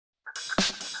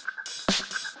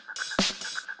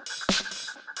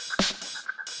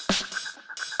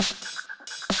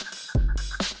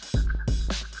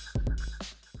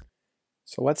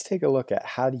So let's take a look at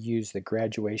how to use the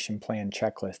graduation plan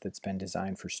checklist that's been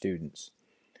designed for students.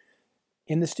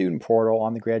 In the student portal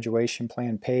on the graduation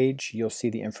plan page, you'll see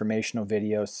the informational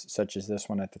videos such as this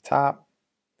one at the top.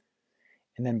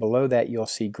 And then below that, you'll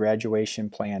see graduation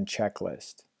plan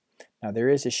checklist. Now there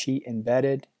is a sheet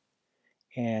embedded,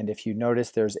 and if you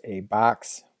notice there's a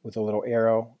box with a little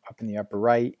arrow up in the upper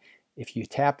right. If you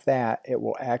tap that, it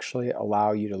will actually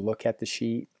allow you to look at the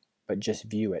sheet, but just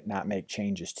view it, not make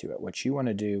changes to it. What you want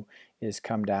to do is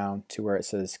come down to where it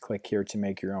says click here to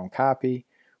make your own copy.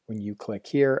 When you click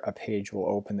here, a page will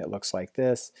open that looks like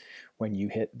this. When you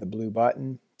hit the blue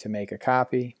button to make a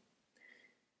copy,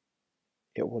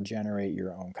 it will generate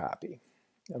your own copy.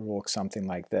 It will look something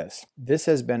like this. This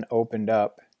has been opened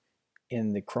up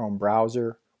in the Chrome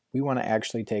browser. We want to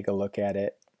actually take a look at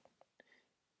it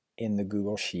in the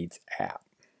Google Sheets app.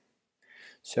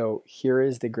 So here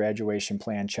is the graduation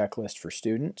plan checklist for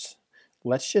students.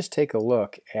 Let's just take a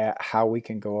look at how we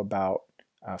can go about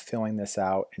filling this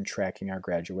out and tracking our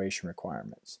graduation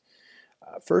requirements.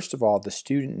 First of all, the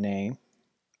student name.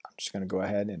 I'm just going to go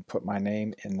ahead and put my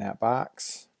name in that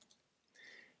box.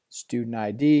 Student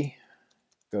ID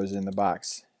goes in the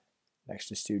box next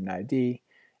to student ID.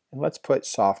 And let's put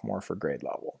sophomore for grade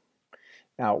level.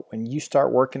 Now, when you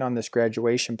start working on this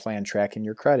graduation plan tracking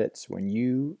your credits, when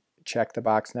you check the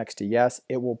box next to yes,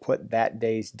 it will put that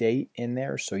day's date in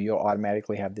there, so you'll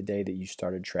automatically have the day that you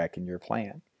started tracking your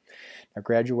plan. Now,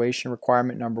 graduation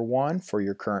requirement number 1 for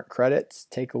your current credits,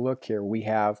 take a look here. We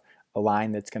have a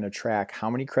line that's going to track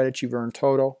how many credits you've earned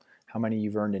total, how many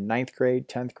you've earned in 9th grade,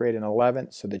 10th grade, and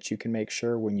 11th, so that you can make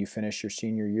sure when you finish your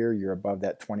senior year, you're above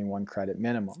that 21 credit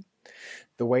minimum.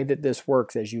 The way that this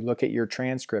works, as you look at your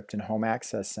transcript in Home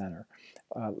Access Center,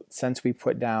 since we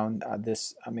put down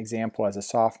this example as a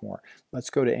sophomore, let's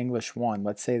go to English 1.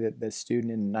 Let's say that the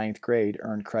student in 9th grade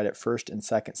earned credit first and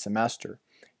second semester.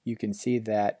 You can see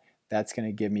that that's going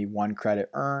to give me 1 credit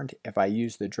earned. If I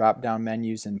use the drop-down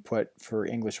menus and put for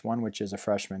English 1, which is a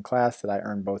freshman class, that I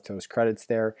earned both those credits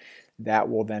there, that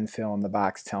will then fill in the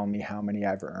box telling me how many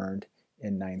I've earned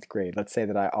in 9th grade. Let's say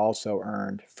that I also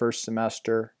earned first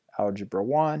semester Algebra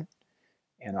 1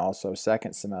 and also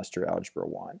second semester Algebra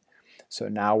 1. So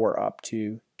now we're up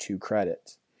to 2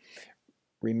 credits.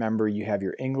 Remember, you have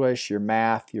your English, your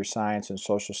math, your science, and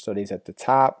social studies at the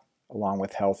top, along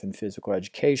with health and physical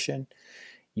education.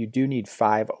 You do need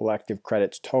 5 elective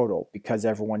credits total. Because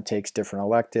everyone takes different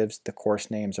electives, the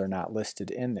course names are not listed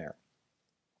in there.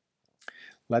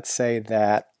 Let's say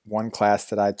that one class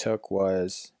that I took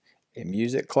was a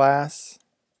music class.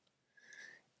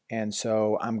 And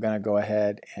so I'm going to go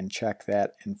ahead and check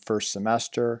that in first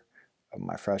semester of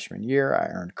my freshman year. I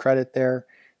earned credit there.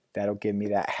 That'll give me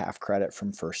that half credit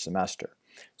from first semester.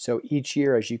 So each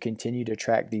year, as you continue to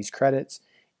track these credits,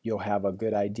 you'll have a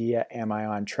good idea. Am I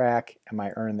on track? Am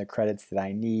I earning the credits that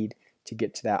I need to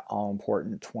get to that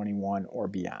all-important 21 or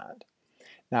beyond?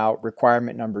 Now,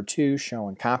 requirement number 2,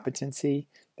 showing competency.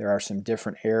 There are some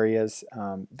different areas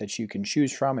that you can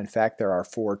choose from. In fact, there are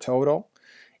 4 total.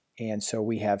 And so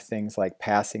we have things like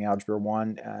passing Algebra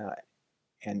 1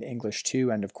 and English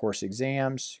 2 end of course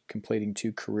exams, completing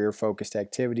 2 career-focused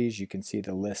activities. You can see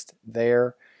the list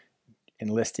there,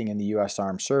 enlisting in the U.S.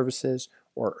 Armed Services,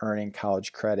 or earning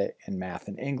college credit in math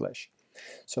and English.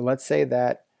 So let's say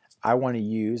that I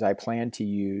plan to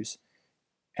use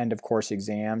end of course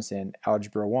exams in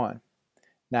Algebra 1.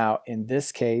 Now in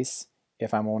this case,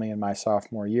 if I'm only in my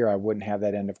sophomore year, I wouldn't have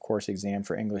that end of course exam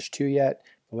for English 2 yet.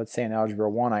 But let's say in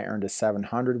Algebra 1 I earned a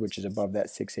 700, which is above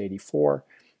that 684.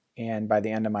 And by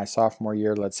the end of my sophomore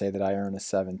year, let's say that I earn a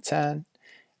 710.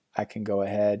 I can go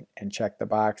ahead and check the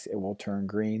box. It will turn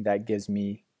green. That gives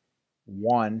me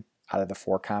 1 out of the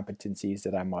 4 competencies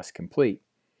that I must complete.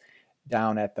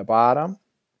 Down at the bottom,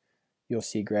 you'll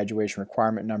see graduation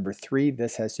requirement number 3.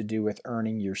 This has to do with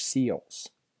earning your seals.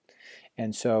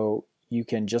 And so you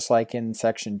can, just like in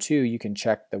section 2, you can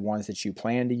check the ones that you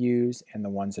plan to use and the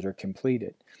ones that are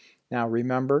completed. Now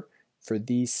remember, for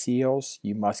these seals,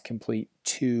 you must complete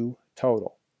 2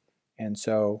 total. And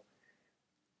so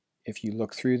if you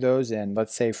look through those, and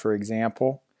let's say, for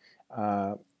example,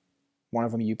 one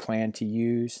of them you plan to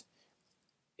use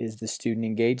is the student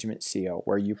engagement seal,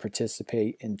 where you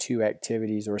participate in 2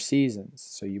 activities or seasons.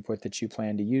 So you put that you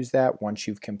plan to use that. Once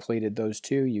you've completed those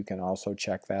 2, you can also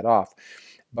check that off.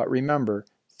 But remember,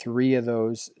 3 of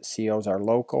those seals are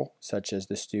local, such as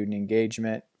the student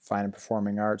engagement, fine and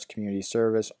performing arts, community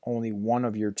service. Only 1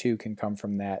 of your 2 can come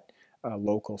from that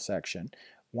local section.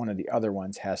 One of the other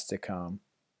ones has to come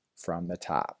from the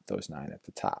top, those 9 at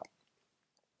the top.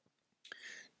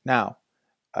 Now,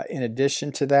 in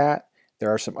addition to that,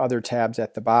 there are some other tabs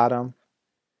at the bottom.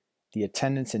 The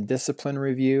attendance and discipline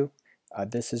review.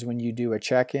 This is when you do a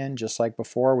check-in, just like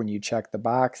before. When you check the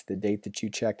box, the date that you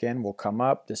check in will come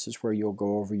up. This is where you'll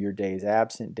go over your days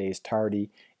absent, days tardy,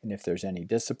 and if there's any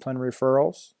discipline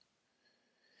referrals.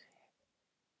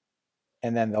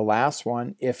 And then the last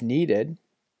one, if needed,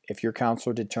 if your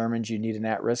counselor determines you need an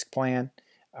at-risk plan,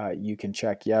 you can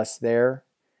check yes there,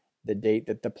 the date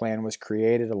that the plan was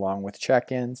created along with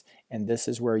check-ins, and this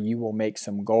is where you will make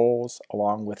some goals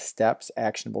along with steps,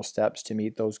 actionable steps to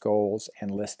meet those goals, and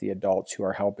list the adults who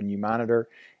are helping you monitor,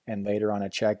 and later on a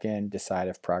check-in decide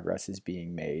if progress is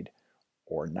being made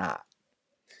or not.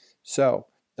 So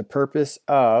the purpose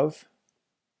of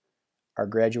our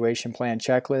graduation plan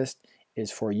checklist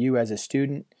is for you as a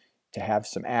student to have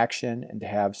some action and to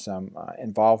have some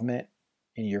involvement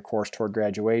in your course toward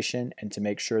graduation, and to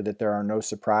make sure that there are no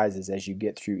surprises as you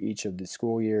get through each of the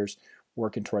school years,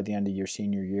 working toward the end of your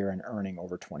senior year and earning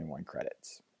over 21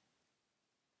 credits.